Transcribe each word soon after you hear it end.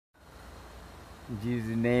In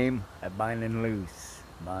Jesus' name, I bind and loose.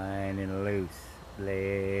 Bind and loose.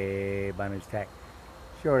 Blay, bind loose attack.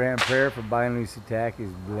 Shorthand prayer for bind loose attack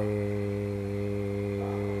is blay,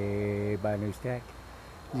 bind loose attack.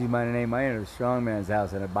 Jesus' mighty name, I enter the strong man's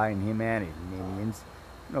house and I bind him and his minions.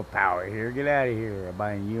 No power here, get out of here. I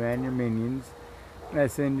bind you and your minions. And I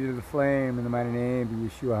send you to the flame in the mighty name of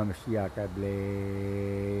Yeshua HaMashiach. I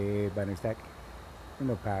blay, bind loose attack.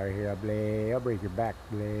 No power here, I blay. I'll break your back,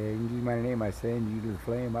 blay. In Jesus' mighty name, I send you to the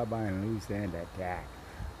flame. I bind and loose and attack.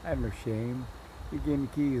 I have no shame. You gave me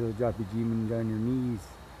keys, I'll drop your demons on your knees.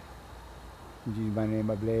 In Jesus' mighty name,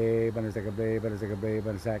 I blay. Bind a sack, a blay, bind a sack, a blay,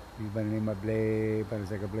 bind a sack. In Jesus' mighty name, I blay. Bind a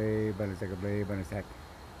sack, a blay, bind a sack, a blay, bind a sack.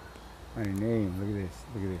 Mighty name, look at this,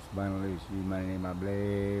 look at this. Bind and loose. In Jesus' mighty name, I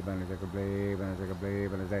blay. Bind a sack, a blay, bind a sack, a blay,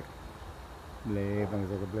 bind a sack. Blay, bind a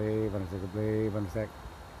sack, a blay, bind a sack, a blay, bind a sack.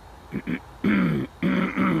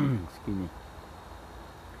 Excuse me.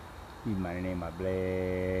 In my name, I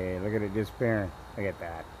blay. Look at it disappearing. Look at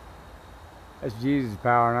that. That's Jesus'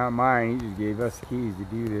 power, not mine. He just gave us the keys to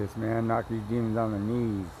do this, man. Knock these demons on their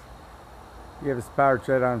knees. You have this power to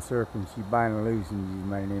tread on serpents. You bind and loose in Jesus'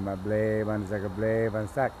 mighty name, I blay. Bind a sack, a blay, bind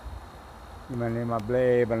a sack. In my name, I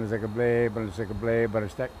blay. Bind a sack, a blay, bind a sack, a blay, bind a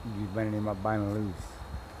sack. In Jesus' mighty name, I bind and loose.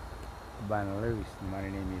 Bind and loose. In the mighty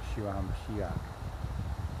name of Yeshua HaMashiach.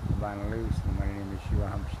 Bind and loose. In the mighty name of Yeshua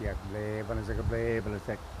HaMashiach. Blay, bind a sack, a blay, bind a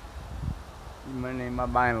sack. In my name, I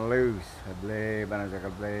bind and loose. I blay, bind a sack,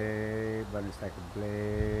 a blay, bind a sack, a blay.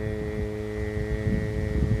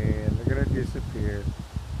 Look at it disappear.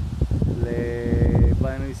 Blay,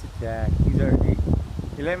 bind loose attack.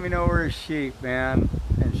 He let me know we're a sheep, man,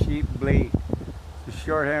 and sheep bleat. The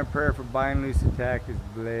shorthand prayer for bind loose attack is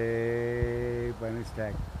blay, bind loose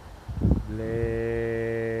attack.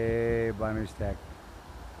 Blay, bind loose attack.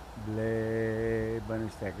 Blay, bind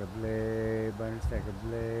loose attack, a blay, bind loose attack, a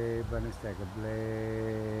blay, bind loose attack, a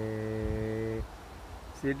blay.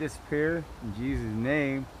 See it disappear in Jesus'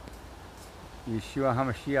 name. Yeshua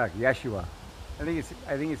HaMashiach, Yeshua. I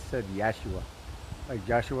think it said Yeshua, like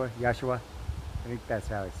Joshua, Yeshua. I think that's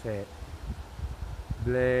how I say it.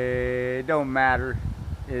 Blay, don't matter.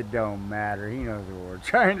 It don't matter. He knows what we're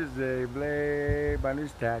trying to say. Blay, bind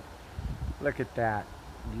loose attack. Look at that.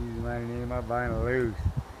 In Jesus' mighty name, I bind and loose.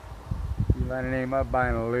 In Jesus' mighty name, I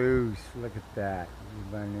bind and loose. Look at that. In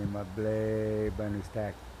Jesus' mighty name, I blay, bind loose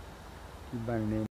attack. In Jesus' mighty name.